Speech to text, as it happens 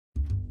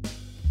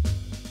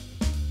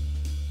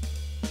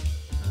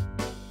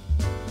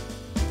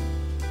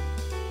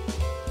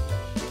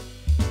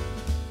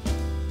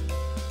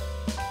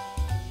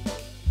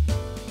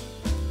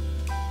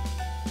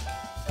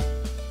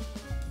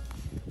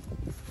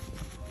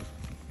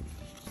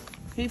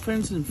Hey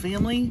friends and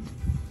family,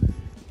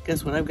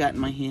 guess what I've got in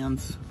my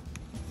hands?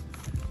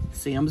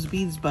 Sam's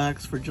Beads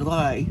box for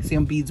July.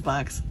 Sam Beads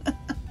box. I'm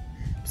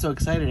so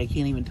excited I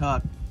can't even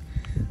talk.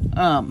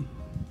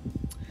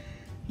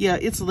 Yeah,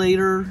 it's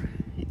later.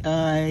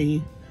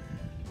 I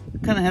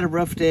kind of had a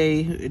rough day.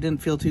 It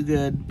didn't feel too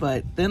good,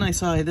 but then I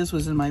saw this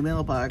was in my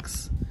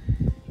mailbox.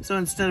 So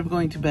instead of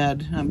going to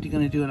bed, I'm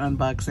going to do an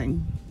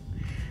unboxing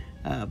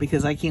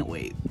because I can't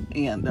wait.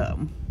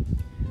 And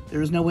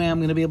there's no way I'm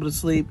going to be able to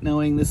sleep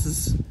knowing this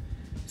is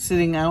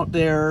sitting out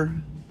there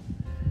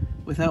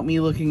without me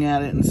looking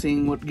at it and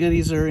seeing what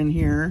goodies are in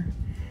here.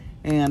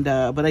 And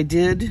but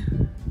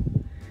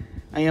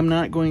I am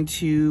not going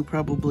to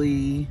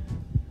probably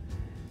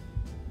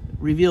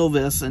reveal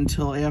this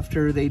until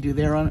after they do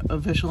their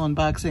official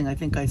unboxing. I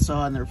think I saw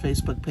on their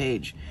Facebook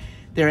page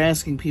they're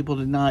asking people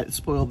to not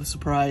spoil the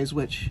surprise,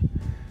 which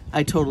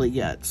I totally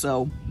get.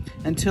 So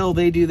until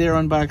they do their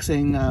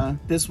unboxing,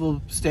 this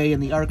will stay in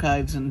the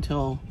archives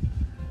until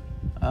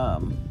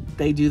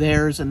they do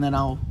theirs, and then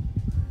I'll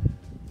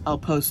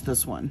post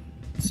this one.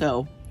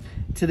 So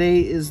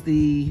today is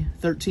the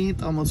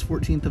 13th, almost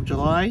 14th of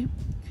July,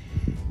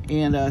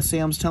 and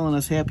Sam's telling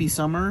us happy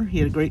summer. He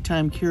had a great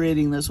time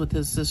curating this with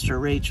his sister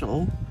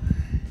Rachel,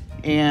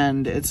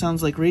 and it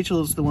sounds like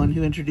Rachel is the one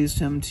who introduced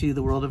him to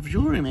the world of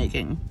jewelry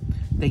making.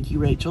 Thank you,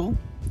 Rachel.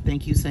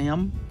 Thank you,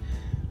 Sam.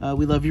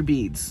 We love your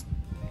beads.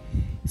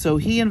 So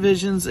he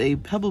envisions a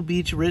Pebble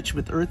Beach rich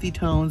with earthy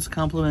tones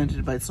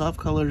complemented by soft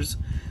colors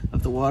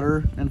of the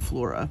water and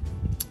flora.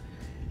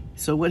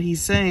 So what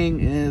he's saying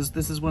is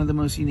this is one of the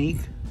most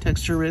unique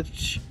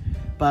texture-rich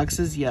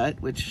boxes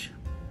yet, which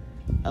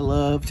I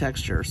love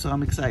texture, so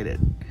I'm excited.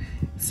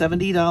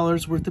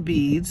 $70 worth of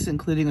beads,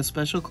 including a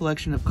special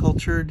collection of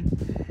cultured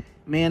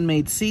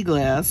man-made sea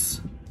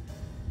glass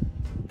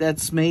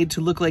that's made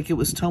to look like it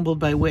was tumbled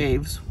by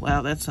waves.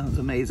 Wow, that sounds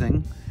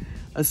amazing.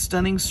 A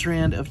stunning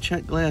strand of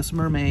check glass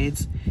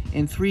mermaids,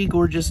 and 3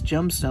 gorgeous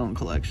gemstone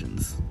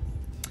collections.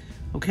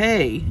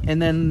 Okay,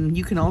 and then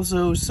you can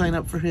also sign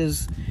up for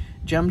his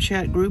Gem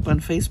Chat group on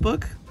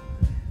Facebook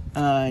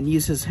and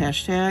use his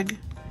hashtag.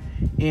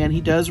 And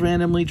he does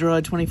randomly draw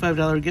a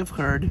 $25 gift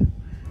card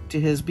to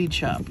his bead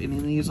shop.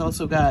 And he's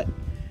also got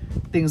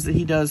things that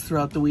he does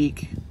throughout the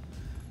week.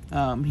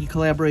 He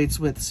collaborates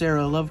with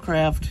Sarah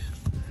Lovecraft.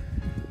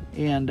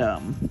 And,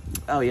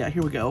 oh yeah,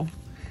 here we go.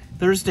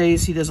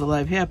 Thursdays, he does a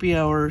live happy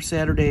hour.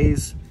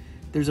 Saturdays,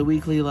 there's a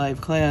weekly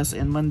live class.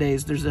 And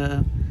Mondays, there's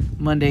a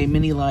Monday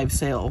mini live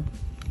sale.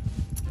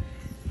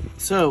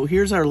 So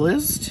here's our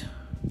list.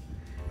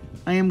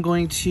 I am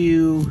going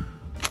to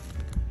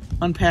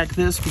unpack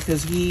this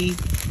because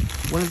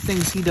one of the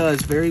things he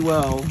does very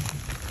well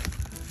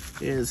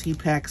is he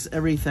packs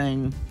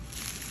everything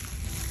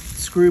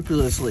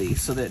scrupulously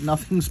so that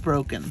nothing's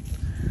broken.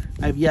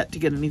 I've yet to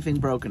get anything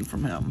broken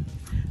from him.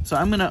 So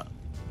I'm gonna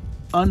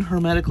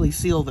unhermetically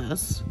seal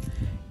this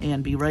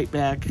and be right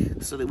back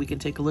so that we can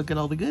take a look at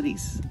all the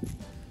goodies.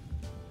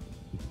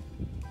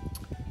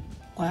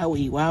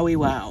 Wowie, wowie,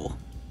 wow.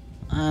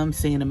 I'm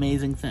seeing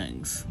amazing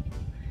things.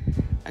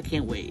 I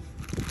can't wait.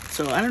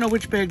 So I don't know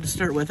which bag to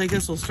start with. I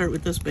guess I'll start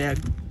with this bag.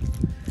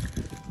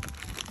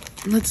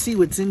 Let's see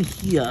what's in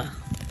here.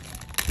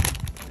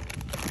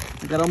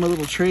 I got all my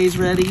little trays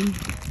ready.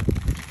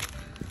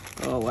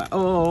 Oh, wow.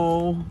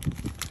 Oh,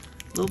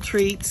 little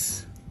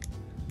treats.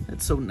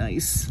 That's so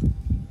nice.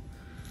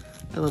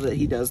 I love that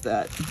he does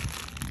that.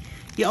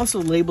 He also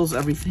labels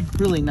everything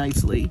really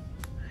nicely.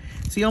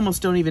 So you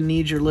almost don't even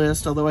need your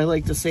list, although I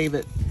like to save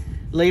it.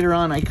 Later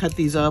on, I cut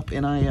these up,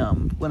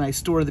 and when I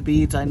store the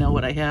beads, I know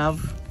what I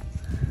have.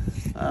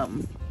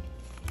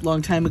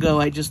 Long time ago,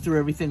 I just threw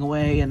everything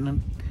away,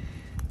 and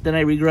then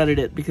I regretted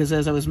it, because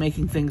as I was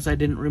making things, I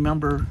didn't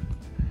remember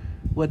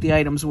what the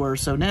items were.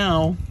 So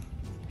now,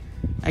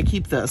 I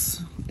keep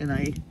this, and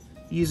I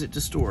use it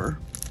to store.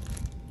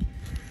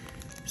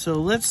 So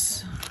let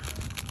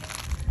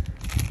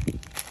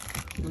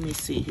me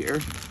see here.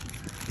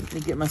 Let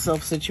me get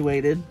myself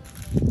situated.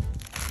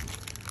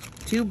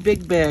 2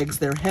 big bags.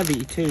 They're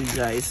heavy too, you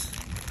guys.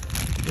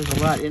 There's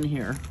a lot in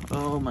here.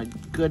 Oh my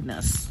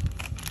goodness.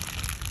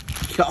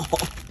 Y'all.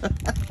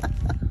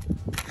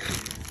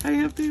 I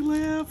have to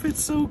laugh.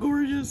 It's so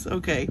gorgeous.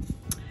 Okay.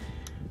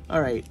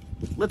 All right.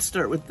 Let's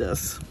start with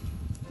this.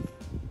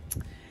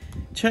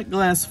 Check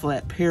glass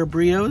flat pair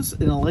brios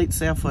in a light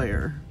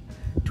sapphire.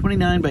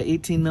 29 by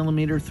 18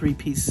 millimeter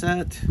 3-piece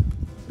set.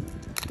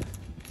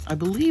 I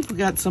believe we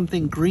got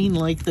something green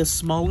like this,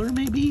 smaller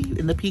maybe,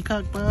 in the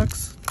peacock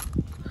box.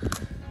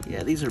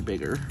 Yeah, these are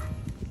bigger.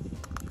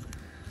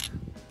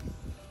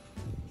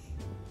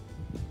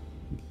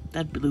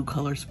 That blue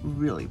color's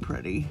really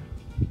pretty.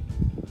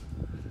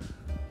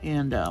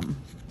 And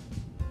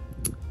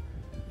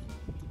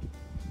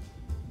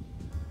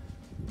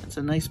it's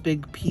a nice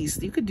big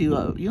piece. You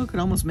could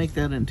almost make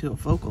that into a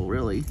focal,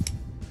 really.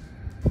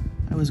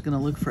 I was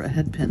gonna look for a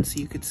head pin so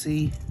you could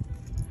see.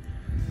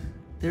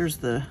 There's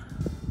the,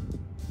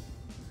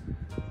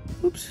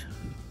 oops.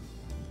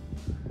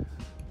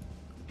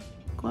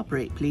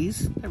 Cooperate,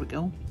 please. There we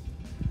go.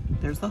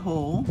 There's the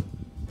hole.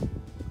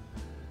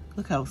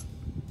 Look how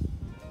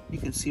you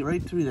can see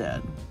right through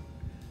that.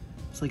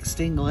 It's like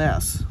stained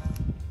glass.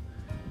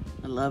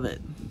 I love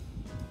it.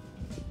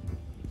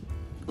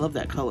 Love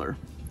that color.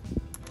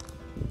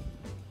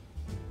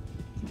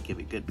 Let me give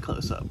you a good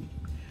close up.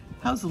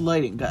 How's the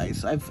lighting,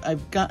 guys?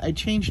 I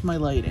changed my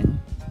lighting.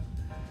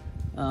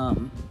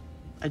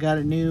 I got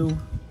a new,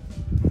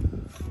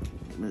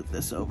 move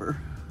this over.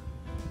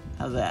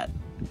 How's that?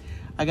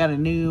 I got a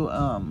new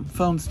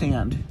phone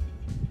stand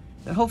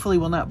that hopefully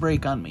will not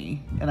break on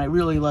me, and I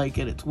really like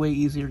it. It's way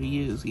easier to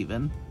use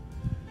even.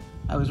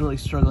 I was really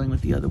struggling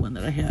with the other one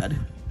that I had,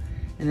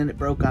 and then it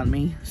broke on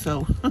me,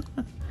 so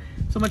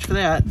so much for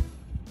that.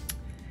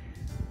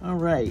 All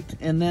right,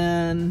 and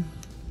then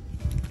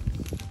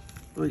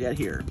what we got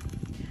here?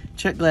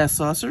 Check glass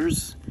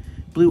saucers,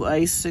 blue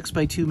ice,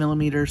 6x2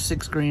 millimeter,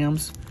 6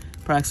 grams,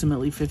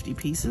 approximately 50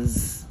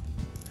 pieces.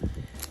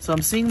 So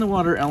I'm seeing the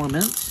water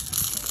element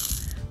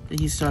that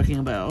he's talking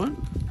about,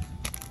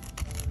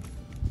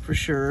 for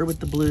sure, with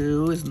the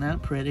blue. Isn't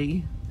that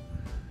pretty?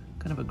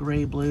 Kind of a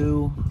gray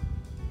blue.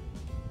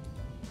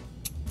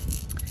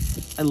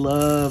 I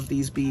love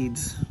these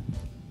beads.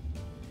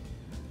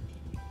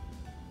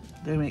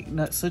 They make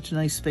such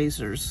nice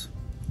spacers.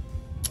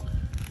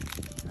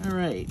 All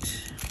right.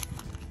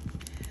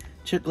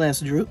 Check glass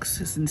drooks.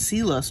 It's in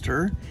sea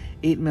luster,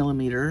 8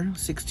 millimeter,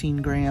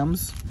 16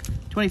 grams,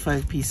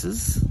 25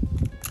 pieces.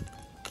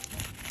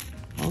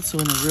 Also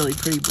in a really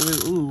pretty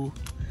blue. Ooh,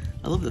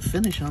 I love the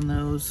finish on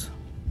those.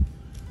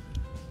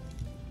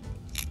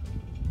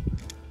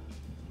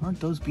 Aren't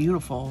those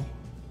beautiful?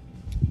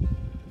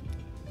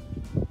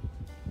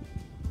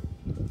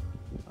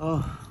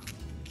 Oh,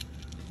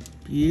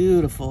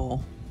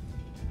 beautiful.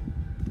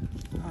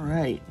 All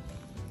right.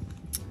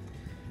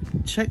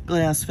 Check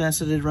glass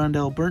faceted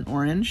rondelle burnt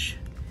orange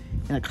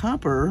in a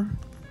copper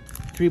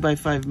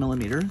 3x5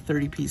 millimeter,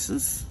 30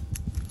 pieces.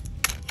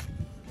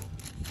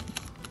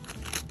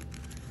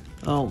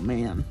 Oh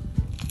man,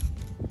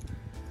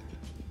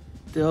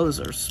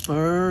 those are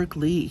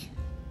sparkly.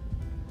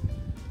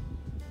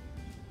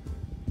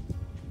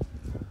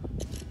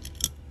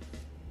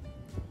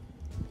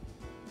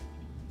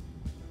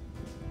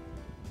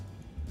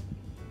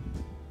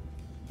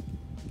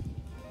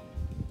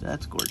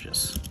 That's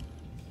gorgeous.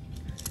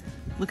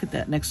 Look at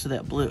that next to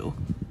that blue.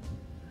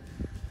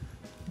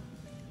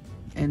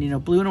 And you know,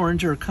 blue and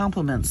orange are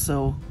complements,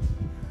 so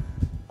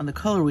on the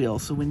color wheel,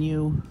 so when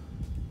you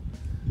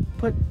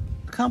put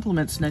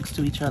complements next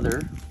to each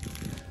other,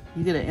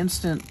 you get an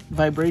instant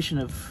vibration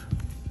of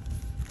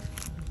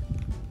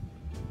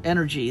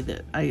energy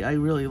that I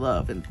really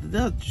love, and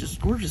they're just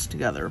gorgeous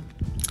together.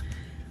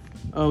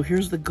 Oh,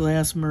 here's the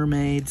glass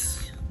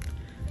mermaids.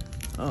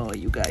 Oh,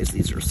 you guys,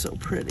 these are so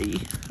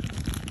pretty.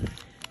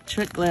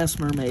 Check glass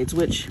mermaids,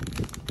 which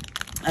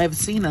I've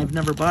seen, I've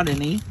never bought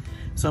any,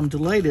 so I'm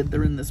delighted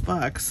they're in this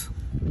box.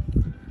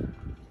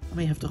 I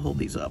may have to hold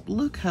these up.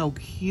 Look how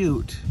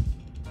cute.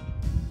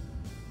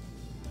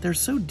 They're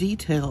so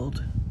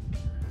detailed.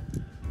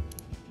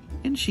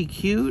 Isn't she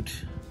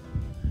cute?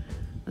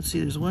 Let's see,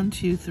 there's 1,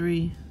 2,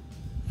 3,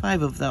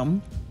 5 of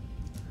them.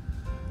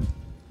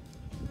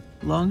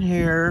 Long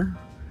hair,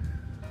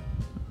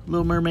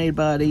 little mermaid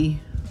body.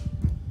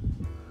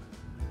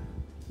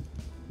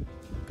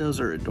 Those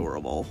are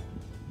adorable.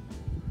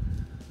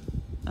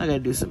 I gotta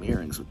do some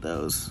earrings with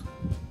those.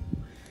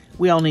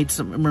 We all need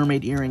some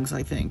mermaid earrings,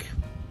 I think.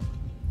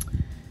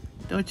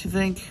 Don't you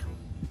think?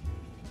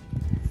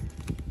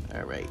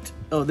 All right.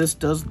 Oh, this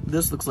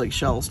looks like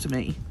shells to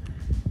me.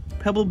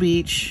 Pebble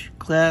Beach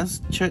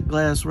check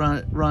glass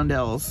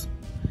rondelles,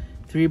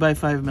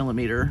 3x5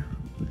 millimeter,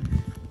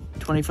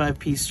 25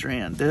 piece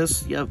strand.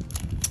 This, yep.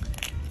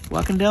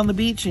 Walking down the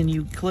beach and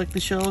you collect the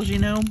shells, you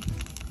know.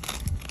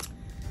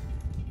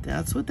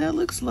 That's what that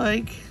looks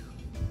like.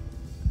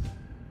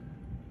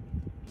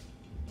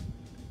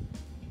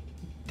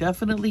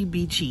 Definitely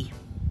beachy.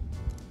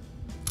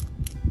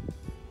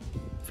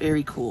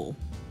 Very cool.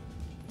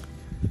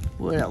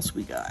 What else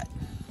we got?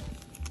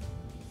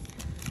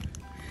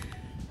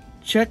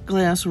 Check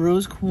glass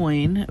rose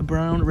coin,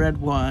 brown red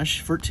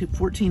wash,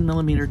 14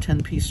 millimeter,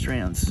 10 piece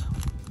strands.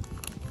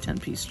 10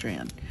 piece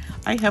strand.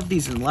 I have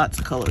these in lots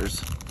of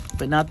colors,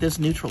 but not this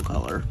neutral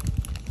color.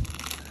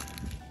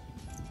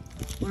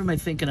 What am I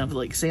thinking of?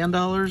 Like sand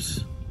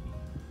dollars?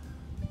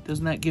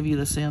 Doesn't that give you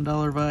the sand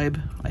dollar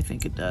vibe? I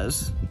think it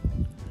does.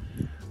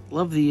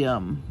 Love the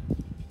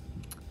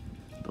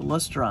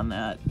luster on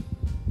that.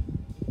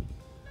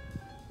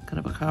 Kind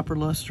of a copper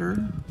luster.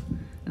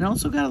 And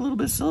also got a little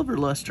bit of silver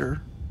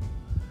luster.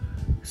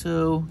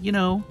 So, you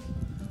know,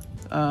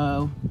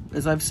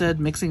 as I've said,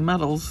 mixing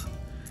metals.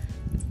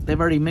 They've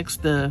already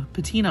mixed the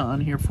patina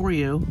on here for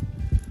you.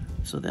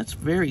 So that's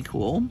very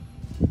cool.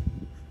 Let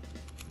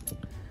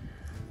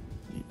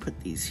me put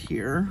these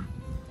here.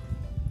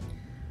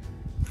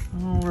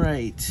 All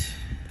right.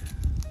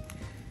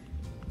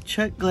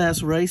 Check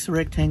glass rice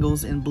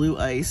rectangles in blue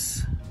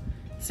ice,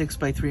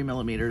 6x3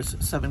 millimeters,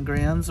 7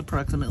 grams,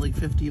 approximately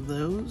 50 of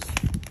those.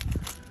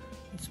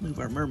 Let's move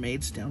our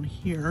mermaids down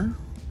here.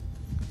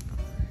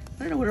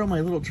 I don't know where all my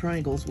little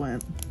triangles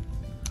went.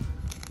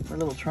 My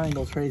little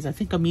triangle trays. I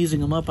think I'm using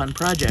them up on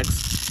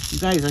projects. You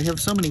guys, I have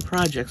so many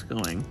projects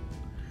going.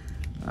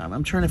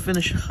 I'm trying to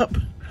finish up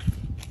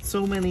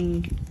so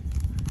many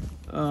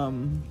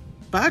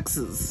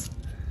boxes.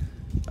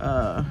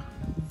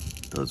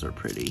 Those are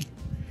pretty.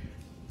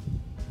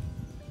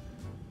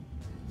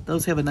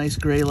 Those have a nice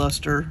gray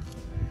luster.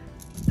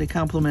 They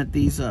complement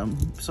these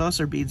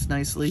saucer beads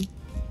nicely.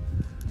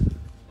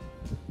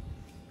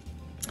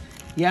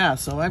 Yeah,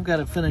 so I've got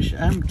to finish.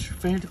 I'm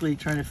frantically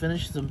trying to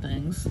finish some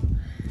things.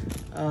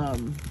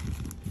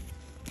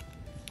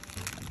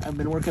 I've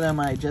been working on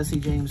my Jesse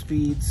James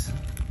Beads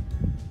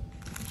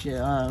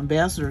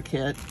ambassador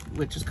kit,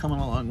 which is coming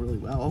along really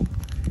well.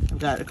 I've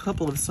got a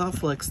couple of soft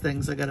flex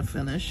things I got to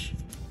finish.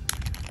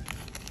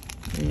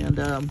 And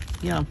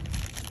yeah,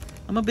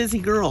 I'm a busy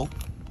girl.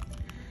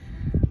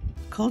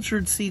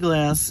 Cultured sea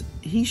glass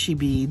Hishi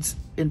beads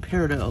in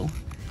peridot,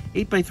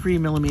 8x3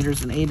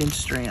 millimeters, an 8-inch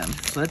strand.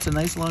 So that's a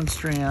nice long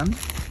strand.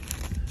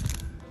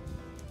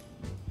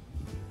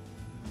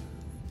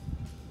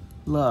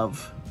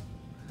 Love.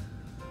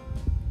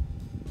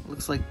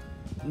 Looks like,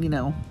 you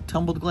know,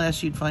 tumbled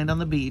glass you'd find on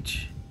the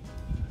beach.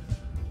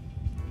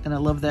 And I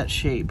love that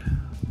shape.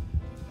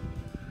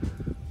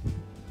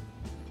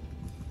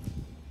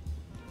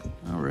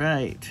 All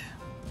right.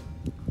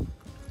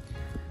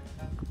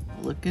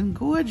 Looking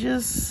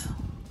gorgeous.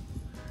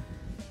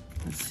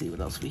 Let's see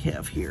what else we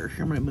have here.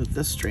 I'm gonna move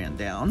this strand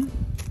down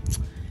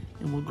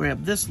and we'll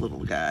grab this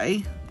little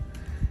guy.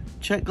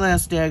 Check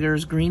glass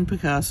daggers, green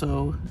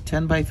Picasso,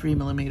 10x3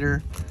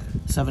 millimeter,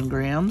 7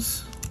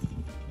 grams.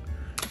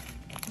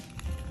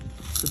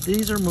 So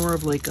these are more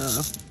of like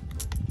a,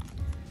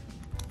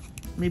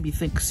 maybe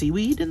think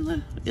seaweed in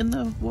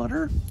the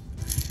water.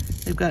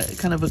 They've got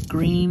kind of a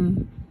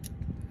green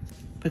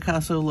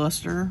Picasso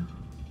luster.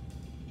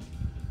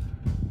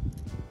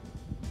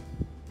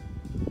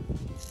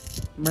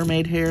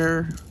 Mermaid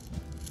hair,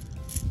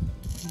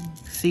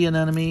 sea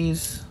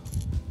anemones,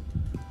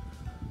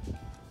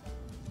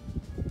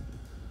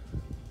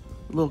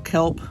 a little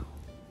kelp,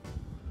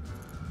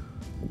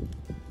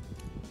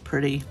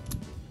 pretty.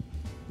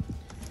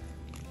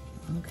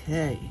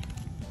 Okay.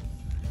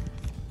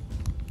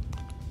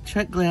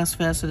 Check glass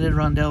faceted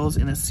rondelles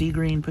in a sea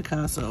green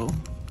Picasso,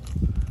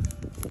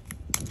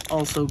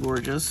 also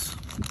gorgeous.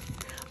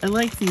 I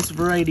like these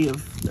variety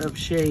of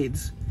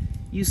shades.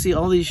 You see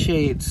all these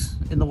shades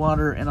in the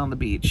water and on the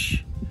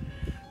beach.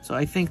 So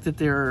I think that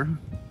they're,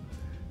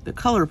 the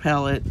color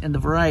palette and the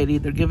variety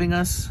they're giving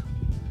us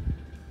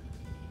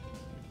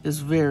is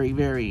very,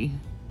 very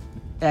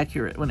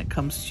accurate when it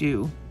comes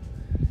to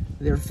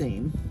their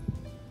theme.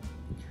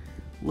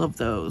 Love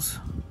those.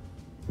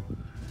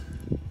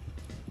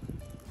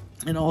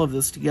 And all of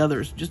this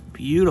together is just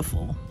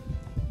beautiful.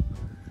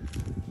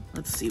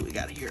 Let's see what we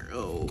got here.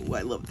 Oh,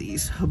 I love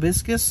these.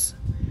 Hibiscus,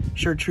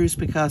 Chartreuse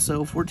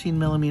Picasso, 14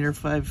 millimeter,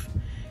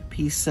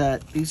 5-piece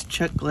set. These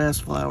check glass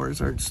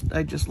flowers are,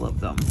 I just love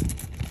them.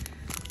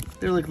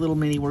 They're like little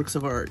mini works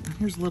of art.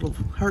 Here's a little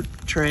heart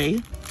tray.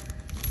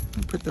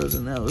 I'll put those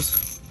in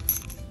those.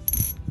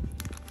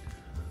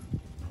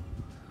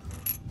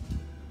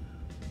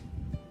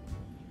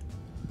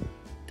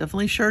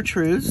 Definitely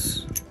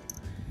chartreuse,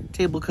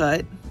 table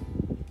cut.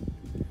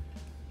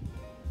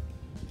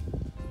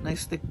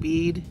 Nice thick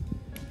bead.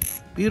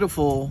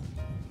 Beautiful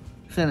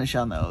finish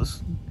on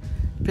those.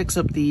 Picks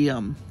up the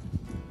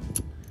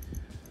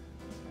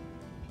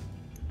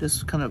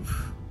this kind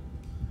of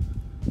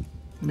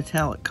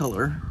metallic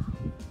color,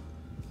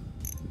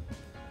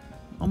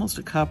 almost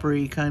a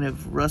coppery kind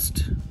of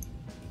rust.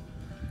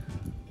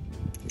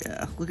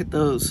 Yeah, look at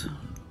those.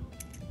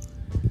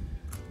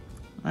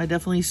 I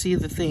definitely see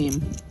the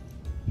theme.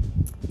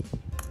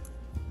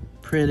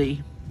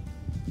 Pretty.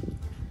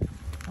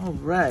 All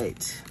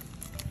right.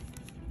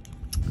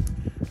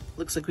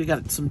 Looks like we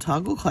got some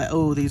toggle clasps.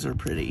 Oh, these are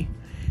pretty.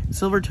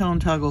 Silver tone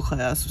toggle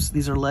clasps.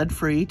 These are lead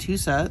free, 2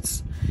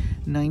 sets,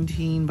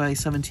 19 by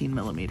 17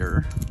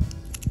 millimeter.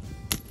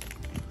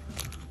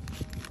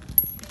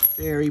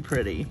 Very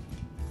pretty.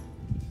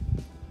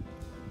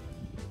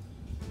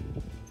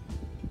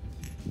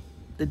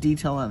 The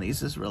detail on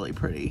these is really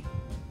pretty.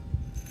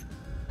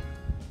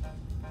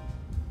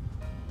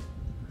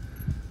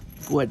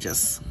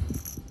 Gorgeous.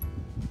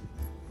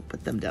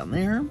 Put them down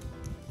there.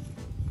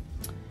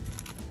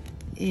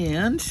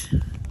 And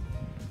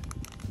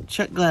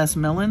check glass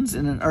melons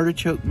in an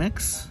artichoke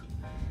mix,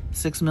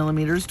 6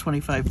 millimeters,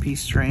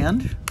 25-piece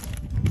strand.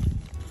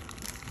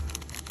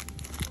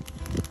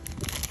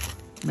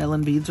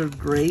 Melon beads are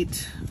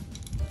great.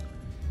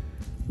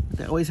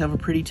 They always have a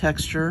pretty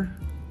texture.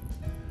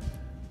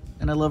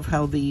 And I love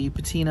how the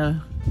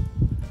patina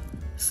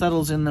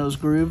settles in those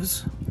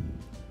grooves.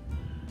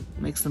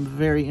 Makes them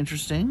very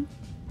interesting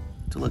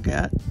to look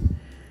at.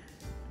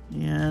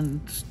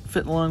 And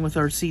fit along with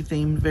our sea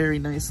theme very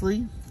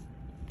nicely.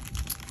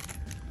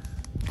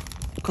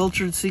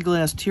 Cultured sea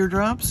glass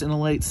teardrops in a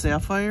light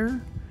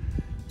sapphire,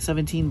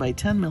 17 by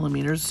 10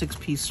 millimeters,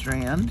 6-piece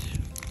strand.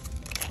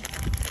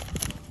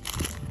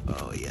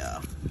 Oh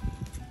yeah.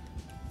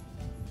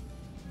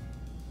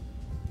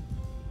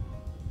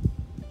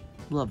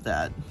 Love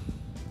that.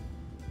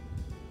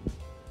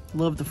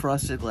 Love the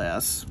frosted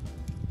glass.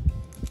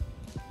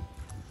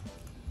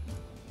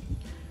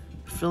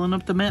 Filling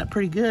up the mat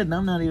pretty good, and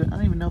I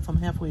don't even know if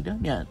I'm halfway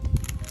done yet.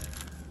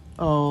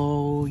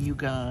 Oh, you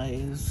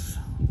guys.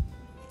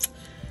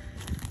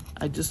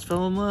 I just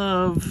fell in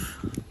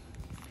love.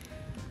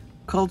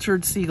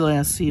 Cultured sea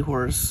glass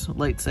seahorse,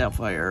 light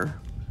sapphire.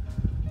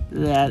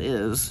 That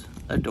is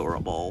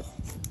adorable.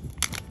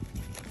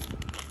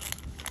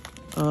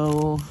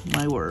 Oh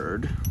my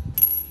word.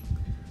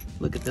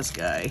 Look at this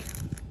guy.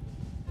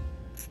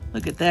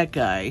 Look at that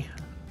guy.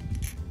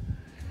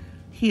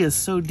 He is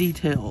so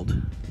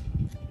detailed.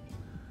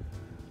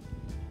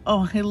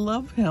 Oh, I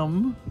love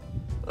him.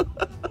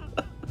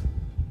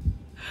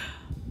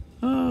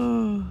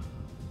 Oh.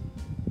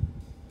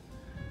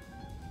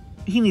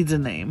 He needs a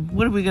name.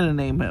 What are we going to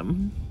name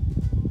him?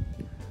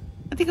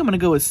 I think I'm going to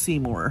go with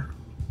Seymour.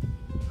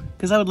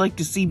 Because I would like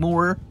to see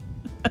more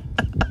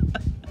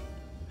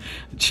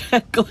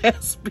jet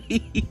glass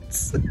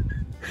beads.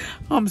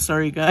 Oh, I'm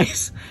sorry,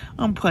 guys.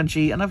 I'm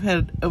punchy, and I've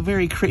had a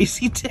very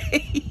crazy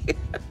day.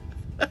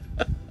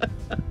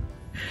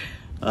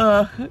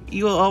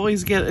 You will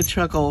always get a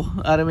chuckle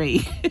out of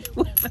me.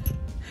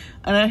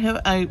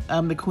 And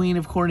I'm the queen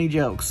of corny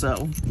jokes,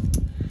 so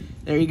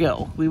there you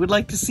go. We would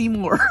like to see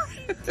more.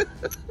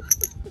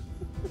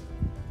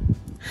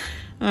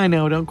 I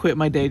know, don't quit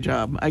my day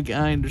job. I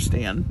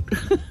understand.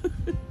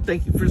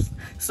 Thank you for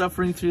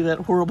suffering through that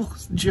horrible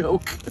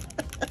joke.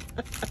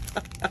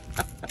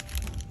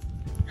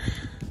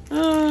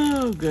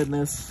 Oh,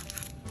 goodness.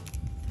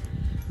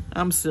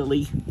 I'm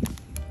silly.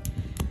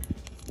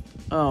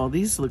 Oh,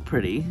 these look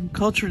pretty.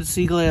 Cultured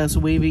sea glass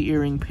wavy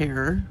earring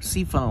pair,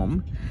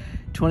 seafoam,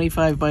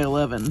 25 by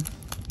 11.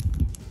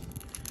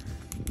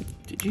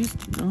 Did you?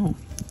 No,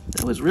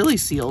 that was really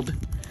sealed.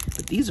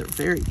 But these are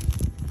very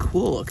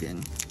cool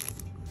looking.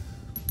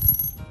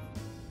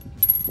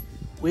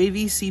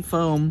 Wavy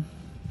seafoam.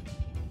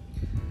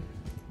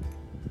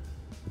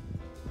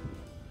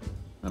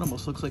 That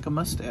almost looks like a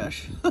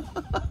mustache.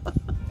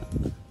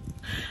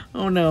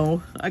 Oh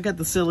no, I got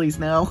the sillies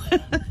now.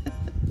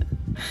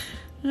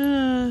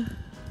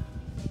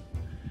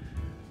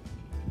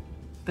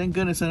 Thank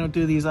goodness I don't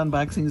do these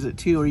unboxings at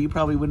 2, or you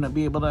probably wouldn't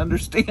be able to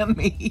understand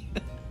me.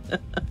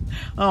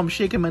 Oh, I'm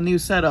shaking my new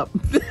setup.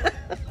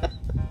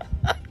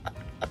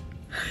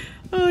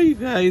 Oh, you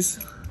guys.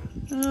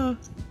 Oh,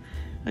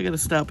 I gotta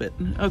stop it.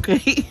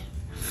 Okay.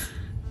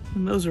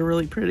 And those are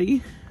really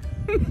pretty.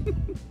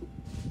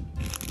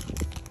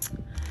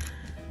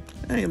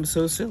 I am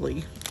so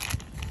silly.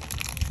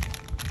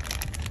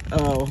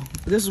 Oh,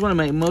 this is one of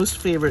my most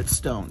favorite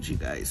stones, you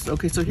guys.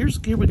 Okay, so here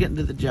we're getting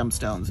to the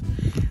gemstones.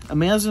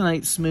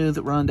 Amazonite smooth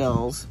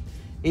rondelles,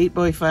 8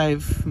 by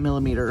 5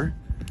 millimeter,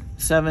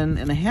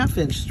 7.5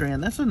 inch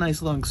strand. That's a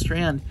nice long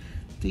strand.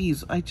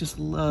 These, I just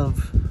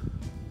love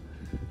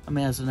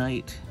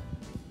Amazonite.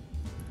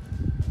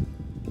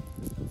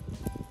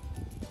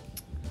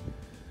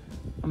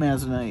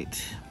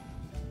 Amazonite.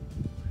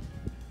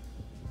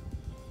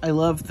 I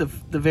love the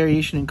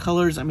variation in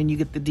colors. I mean, you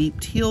get the deep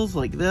teals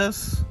like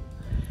this.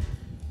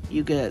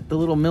 You get the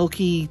little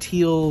milky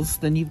teals.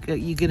 Then you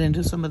get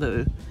into some of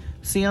the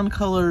sand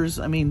colors.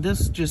 I mean,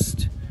 this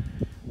just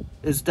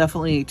is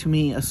definitely, to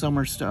me, a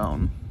summer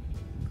stone.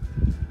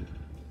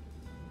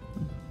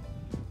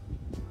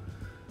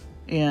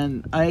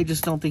 And I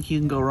just don't think you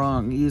can go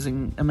wrong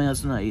using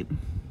Amazonite.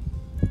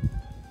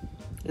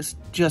 It's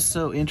just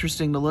so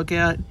interesting to look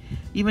at,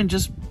 even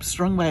just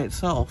strung by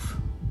itself.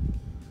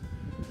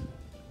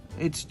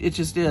 It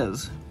just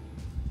is.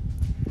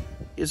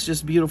 It's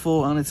just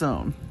beautiful on its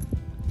own.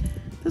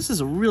 This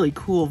is a really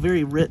cool,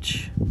 very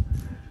rich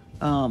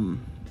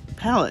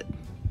palette.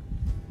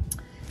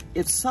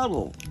 It's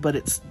subtle, but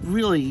it's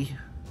really,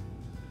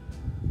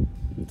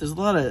 there's a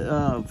lot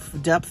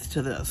of depth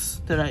to this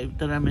that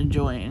I'm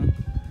enjoying.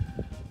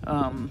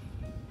 I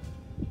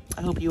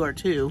hope you are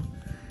too.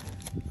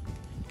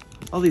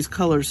 All these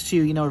colors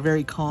too, you know, are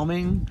very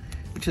calming,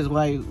 which is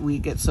why we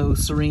get so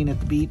serene at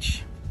the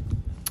beach.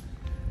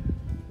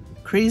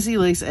 Crazy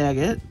lace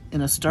agate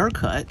in a star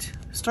cut.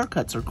 Star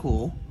cuts are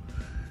cool.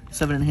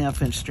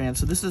 7.5 inch strand.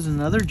 So this is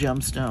another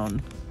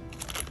gemstone.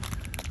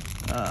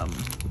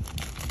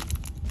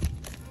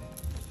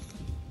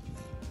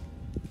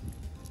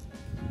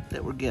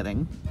 That we're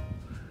getting.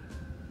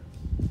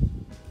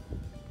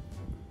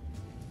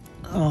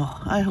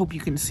 Oh, I hope you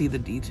can see the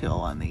detail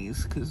on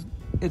these, because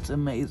it's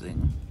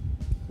amazing.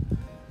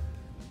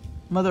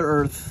 Mother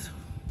Earth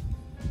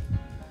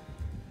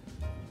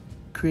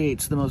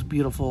creates the most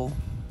beautiful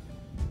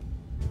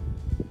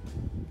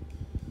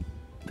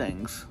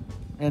things.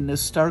 And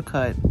this star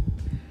cut,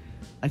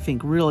 I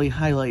think, really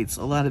highlights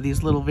a lot of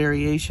these little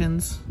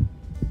variations.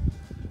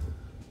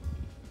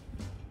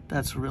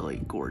 That's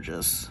really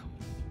gorgeous.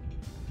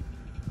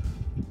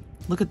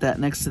 Look at that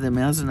next to the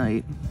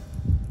Amazonite.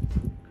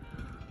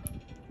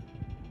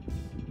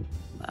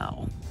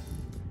 Wow.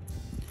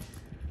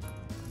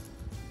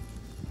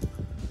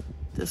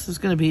 This is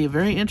going to be a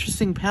very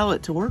interesting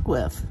palette to work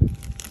with.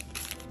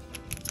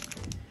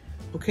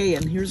 Okay,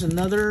 and here's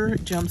another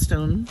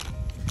gemstone,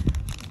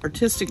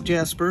 artistic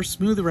jasper,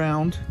 smooth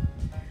round,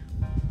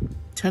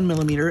 10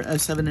 millimeter, a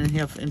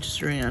 7.5 inch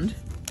strand.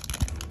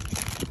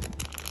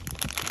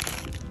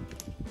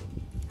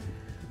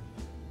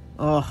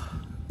 Oh,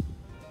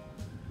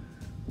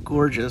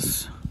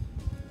 gorgeous.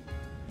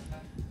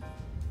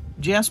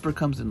 Jasper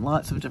comes in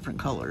lots of different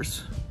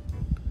colors.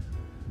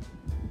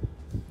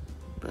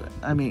 But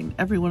I mean,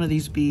 every one of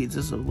these beads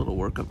is a little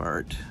work of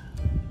art.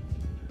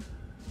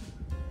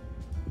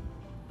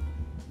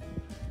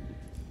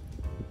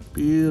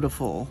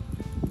 Beautiful.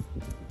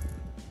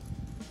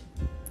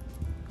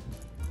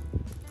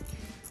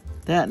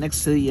 That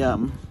next to the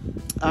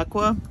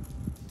aqua.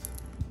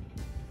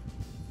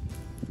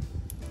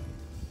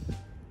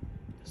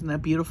 Isn't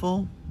that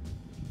beautiful?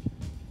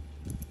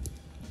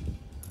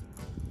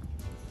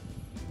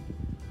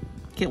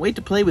 Can't wait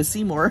to play with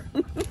Seymour.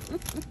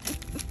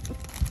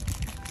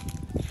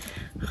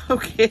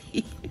 Okay.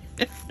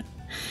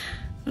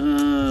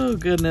 Oh,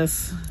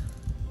 goodness.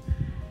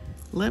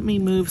 Let me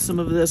move some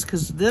of this,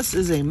 because this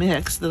is a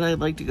mix that I'd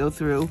like to go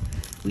through.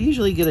 We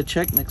usually get a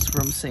check mix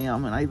from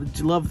Sam, and I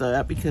love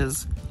that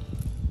because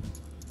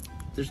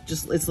there's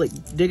just, it's like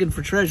digging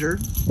for treasure.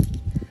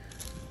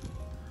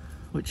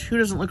 Which, who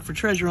doesn't look for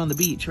treasure on the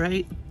beach,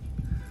 right?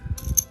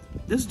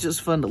 This is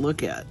just fun to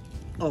look at,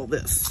 all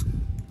this.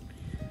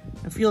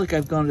 I feel like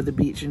I've gone to the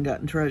beach and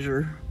gotten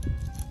treasure.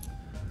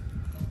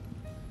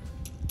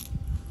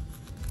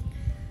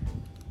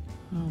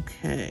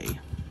 Okay.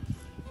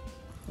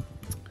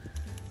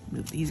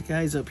 Move these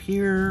guys up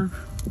here.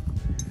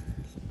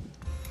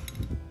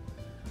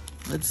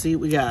 Let's see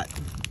what we got.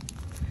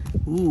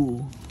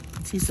 Ooh, I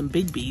can see some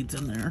big beads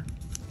in there.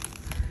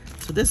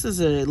 So this is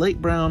a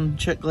light brown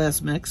check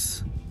glass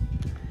mix.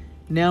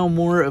 Now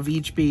more of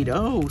each bead.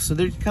 Oh, so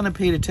they're kind of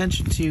paid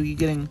attention to you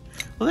getting,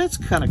 well, that's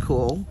kind of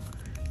cool.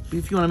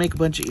 If you want to make a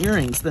bunch of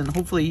earrings, then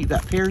hopefully you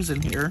got pairs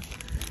in here.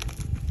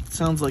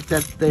 Sounds like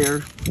that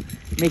they're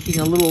making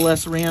a little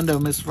less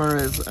random as far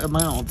as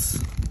amounts.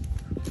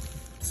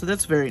 So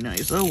that's very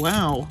nice. Oh,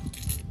 wow.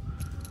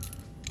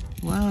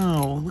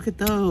 Wow, look at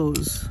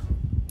those.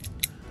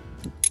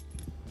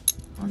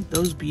 Aren't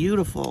those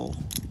beautiful?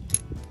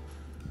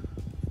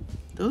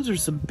 Those are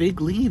some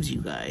big leaves, you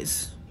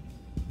guys.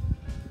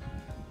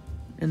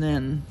 And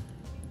then,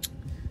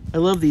 I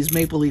love these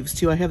maple leaves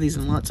too. I have these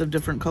in lots of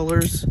different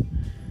colors.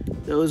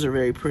 Those are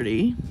very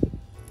pretty.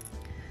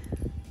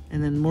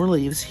 And then more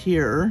leaves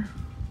here.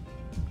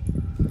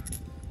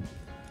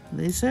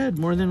 They said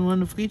more than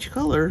one of each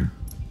color.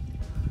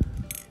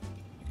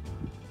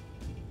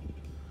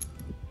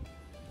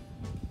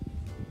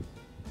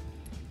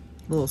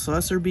 Little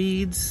saucer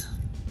beads.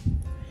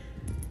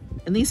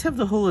 And these have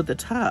the hole at the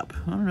top.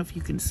 I don't know if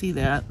you can see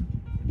that.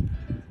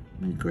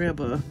 Let me grab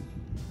a...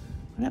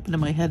 What happened to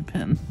my head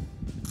pin?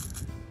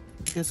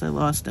 I guess I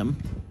lost him.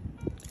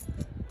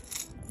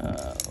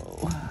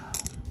 Oh.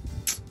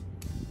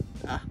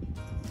 Ah.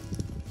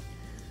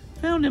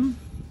 Found him.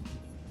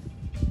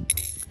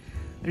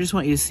 I just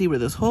want you to see where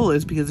this hole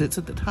is because it's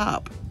at the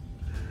top.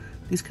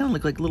 These kind of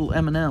look like little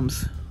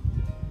M&Ms.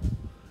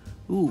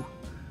 Ooh.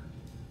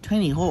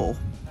 Tiny hole.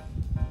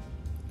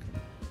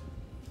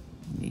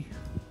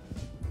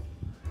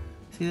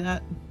 See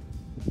that?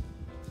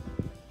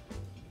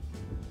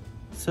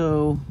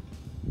 So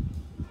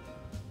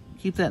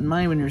keep that in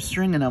mind when you're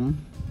stringing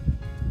them.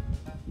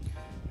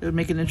 It would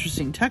make an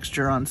interesting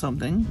texture on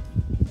something.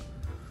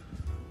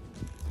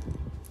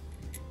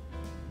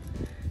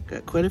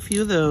 Got quite a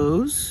few of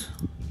those.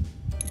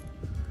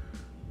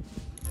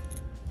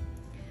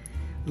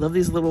 Love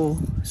these little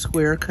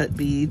square cut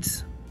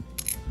beads.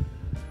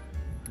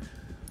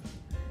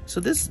 So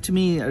this to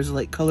me is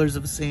like colors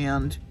of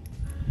sand.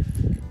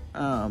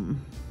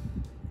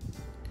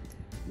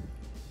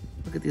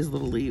 Look at these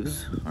little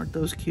leaves. Aren't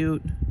those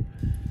cute?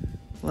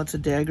 Lots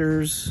of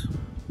daggers.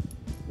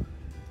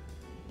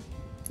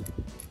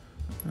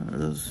 Are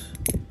those?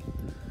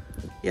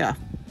 Yeah.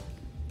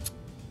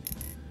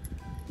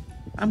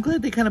 I'm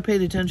glad they kind of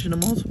paid attention to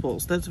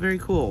multiples. That's very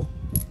cool.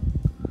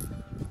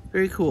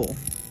 Very cool.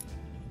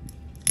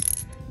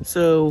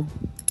 So,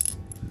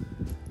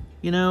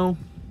 you know,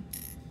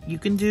 you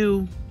can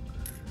do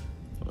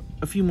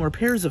a few more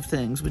pairs of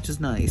things, which is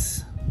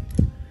nice.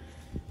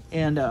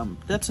 And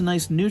that's a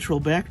nice neutral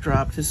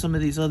backdrop to some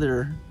of these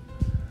other...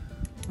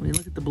 I mean,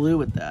 look at the blue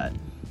with that.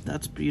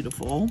 That's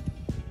beautiful.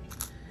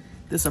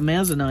 This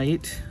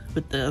amazonite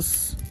with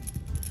this.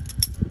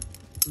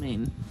 I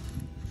mean,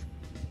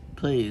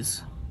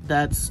 please.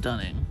 That's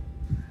stunning.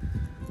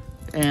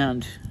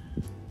 And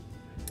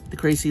the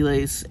crazy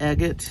lace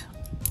agate.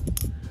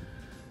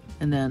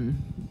 And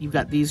then you've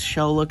got these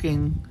shell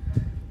looking.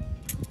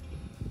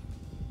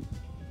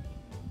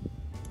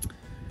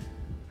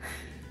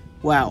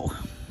 Wow.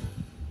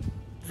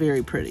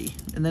 Very pretty.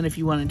 And then if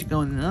you wanted to go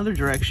in another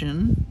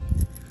direction,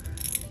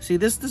 see,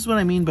 this is what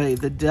I mean by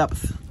the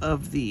depth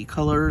of the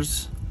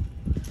colors.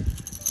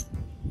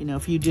 You know,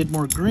 if you did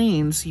more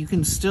greens, you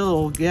can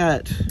still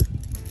get,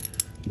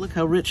 look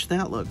how rich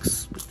that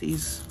looks with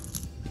these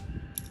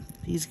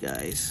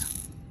guys.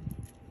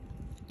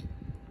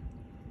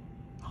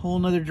 whole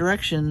nother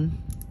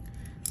direction,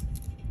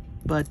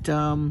 but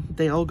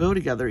they all go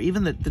together.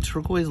 Even the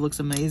turquoise looks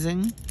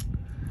amazing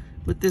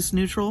with this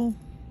neutral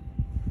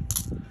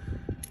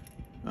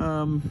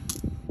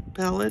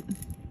palette.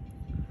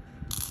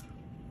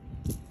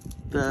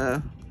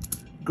 The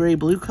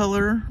gray-blue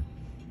color,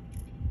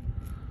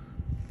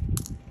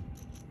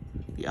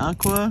 the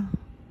aqua.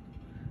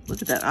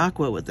 Look at that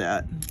aqua with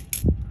that.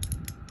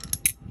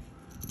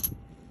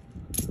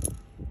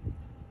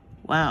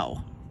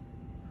 Wow.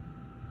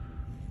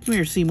 Come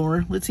here,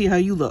 Seymour. Let's see how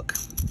you look.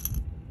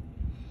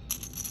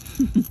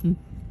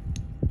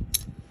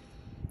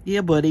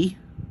 Yeah, buddy.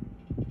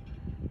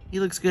 He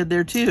looks good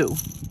there too.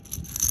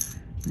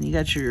 And you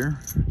got your...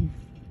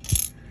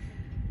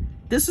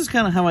 This is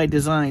kind of how I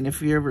design.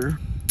 If you ever...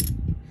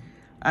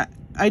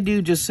 I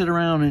do just sit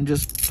around and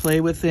just play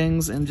with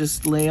things and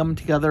just lay them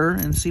together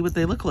and see what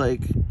they look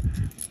like.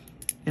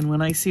 And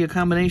when I see a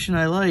combination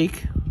I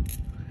like,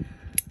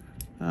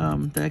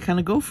 then I kind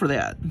of go for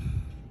that.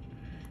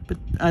 But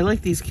I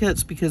like these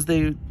kits because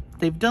they've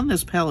done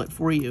this palette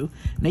for you.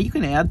 Now you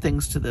can add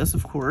things to this,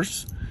 of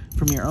course,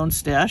 from your own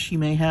stash. You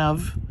may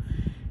have,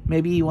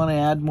 maybe you want to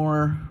add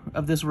more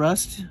of this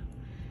rust,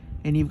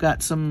 and you've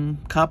got some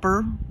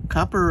copper.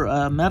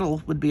 Copper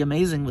metal would be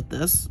amazing with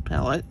this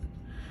palette.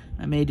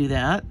 I may do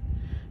that,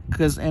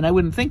 and I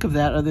wouldn't think of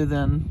that other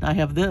than I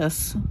have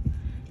this,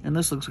 and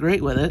this looks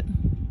great with it.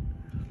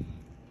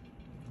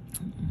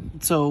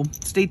 So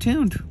stay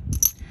tuned.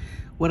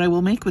 What I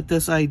will make with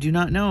this, I do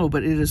not know,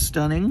 but it is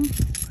stunning.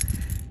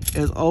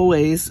 As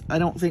always, I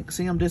don't think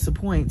Sam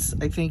disappoints.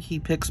 I think he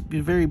picks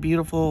very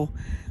beautiful,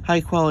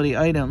 high-quality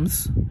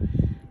items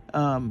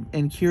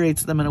and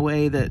curates them in a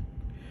way that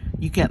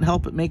you can't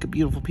help but make a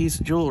beautiful piece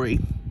of jewelry.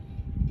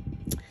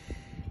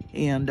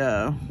 And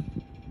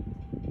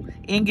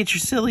get your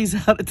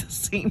sillies out at the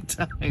same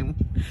time.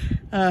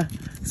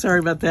 Sorry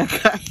about that,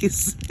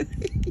 guys.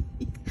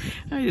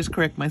 I just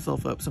crack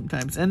myself up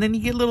sometimes. And then you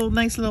get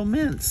nice little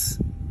mints,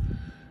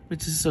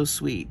 which is so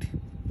sweet.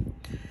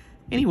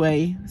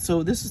 Anyway,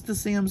 so this is the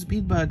Sam's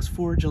Bead Box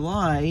for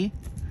July,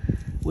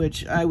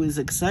 which I was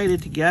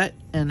excited to get,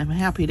 and I'm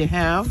happy to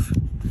have.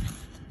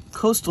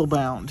 Coastal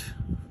bound.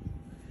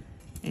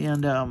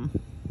 And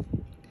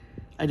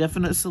I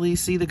definitely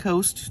see the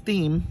coast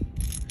theme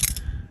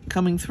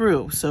coming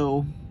through.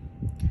 So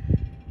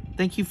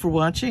thank you for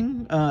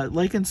watching.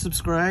 Like and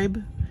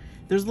subscribe.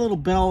 There's a little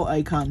bell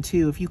icon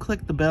too. If you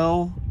click the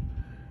bell,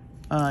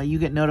 you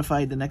get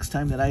notified the next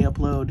time that I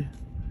upload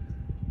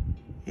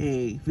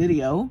a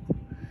video,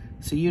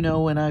 so you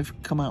know when I've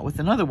come out with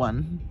another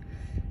one.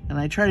 And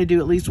I try to do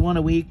at least one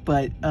a week,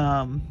 but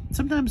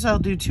sometimes I'll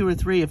do 2 or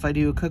 3 if I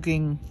do a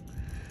cooking.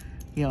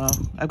 You know,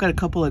 I've got a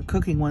couple of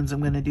cooking ones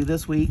I'm going to do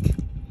this week,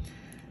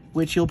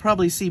 which you'll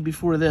probably see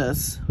before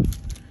this.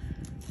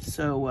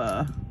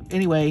 So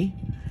anyway,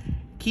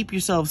 keep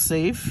yourselves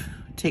safe.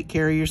 Take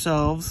care of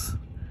yourselves.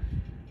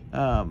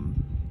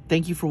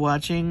 Thank you for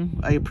watching.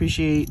 I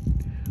appreciate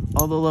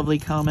all the lovely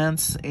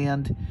comments,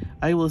 and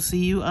I will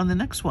see you on the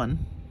next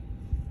one.